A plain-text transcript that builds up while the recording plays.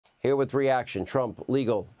Here with reaction, Trump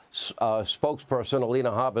legal spokesperson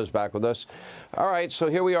Alina Habba is back with us. All right, so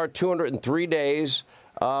here we are 203 days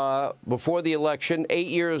before the election, 8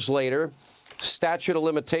 years later. Statute of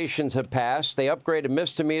limitations have passed. They upgraded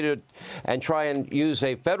misdemeanor and try and use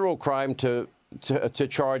a federal crime to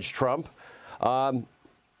charge Trump.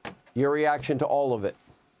 Your reaction to all of it?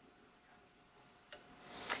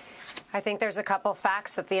 I think there's a couple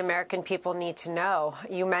facts that the American people need to know.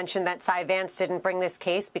 You mentioned that Cy Vance didn't bring this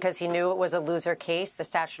case because he knew it was a loser case. The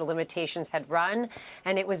statute of limitations had run,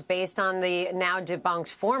 and it was based on the now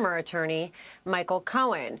debunked former attorney, Michael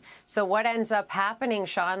Cohen. So what ends up happening,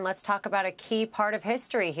 Sean? Let's talk about a key part of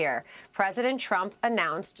history here. President Trump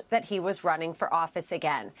announced that he was running for office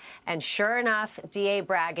again. And sure enough, D.A.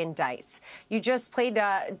 Bragg indicts. You just played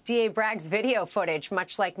D.A. Bragg's video footage,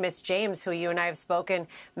 much like Miss James, who you and I have spoken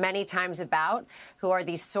many times about, who are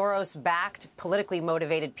these Soros-backed, politically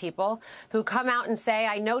motivated people who come out and say,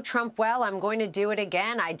 I know Trump well, I'm going to do it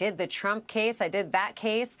again. I did the Trump case, I did that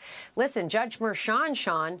case. Listen, Judge Merchan,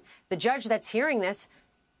 Sean, the judge that's hearing this,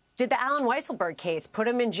 did the Allen Weisselberg case, put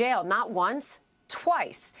him in jail, not once,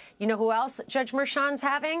 twice. You know who else Judge Merchan's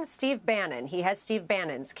having? Steve Bannon. He has Steve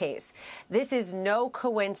Bannon's case. This is no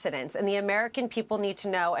coincidence, and the American people need to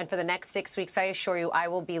know, and for the next 6 weeks, I assure you, I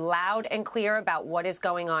will be loud and clear about what is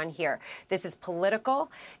going on here. This is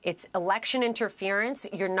political. It's election interference.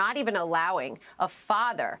 You're not even allowing a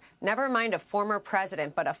father, never mind a former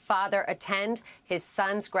president, but a father attend his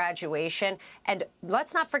son's graduation. And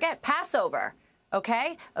let's not forget Passover.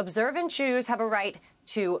 Okay? Observant Jews have a right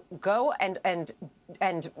to go and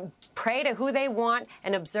pray to who they want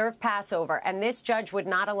and observe Passover. And this judge would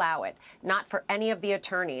not allow it, not for any of the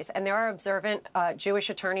attorneys. And there are observant Jewish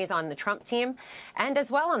attorneys on the Trump team and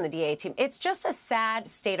as well on the DA team. It's just a sad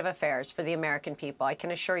state of affairs for the American people. I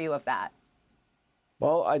can assure you of that.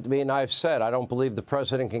 Well, I mean, I've said I don't believe the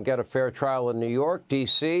president can get a fair trial in New York,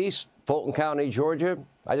 D.C., Fulton County, Georgia.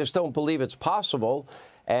 I just don't believe it's possible.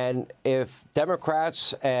 And if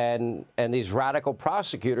Democrats and these radical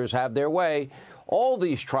prosecutors have their way, all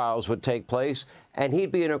these trials would take place, and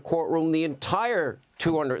he'd be in a courtroom the entire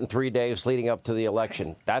 203 days leading up to the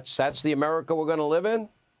election. That's the America we're going to live in?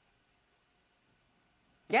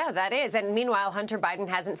 Yeah, that is. And meanwhile, Hunter Biden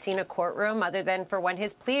hasn't seen a courtroom other than for when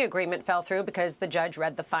his plea agreement fell through because the judge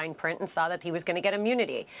read the fine print and saw that he was going to get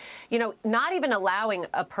immunity. You know, not even allowing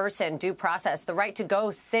a person due process, the right to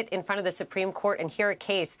go sit in front of the Supreme Court and hear a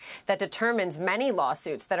case that determines many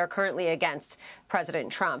lawsuits that are currently against President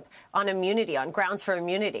Trump on immunity, on grounds for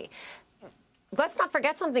immunity. Let's not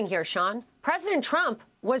forget something here, Sean. President Trump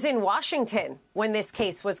was in Washington when this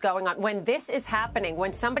case was going on. When this is happening,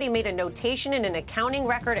 when somebody made a notation in an accounting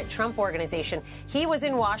record at Trump Organization, he was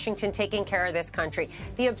in Washington taking care of this country.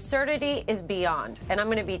 The absurdity is beyond. And I'm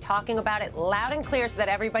going to be talking about it loud and clear so that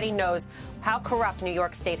everybody knows how corrupt New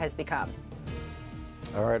York State has become.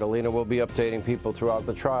 All right, Alina, we'll be updating people throughout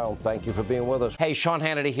the trial. Thank you for being with us. Hey, Sean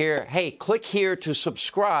Hannity here. Hey, click here to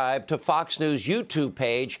subscribe to Fox News YouTube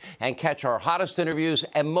page and catch our hottest interviews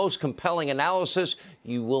and most compelling analysis.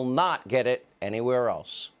 You will not get it anywhere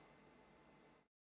else.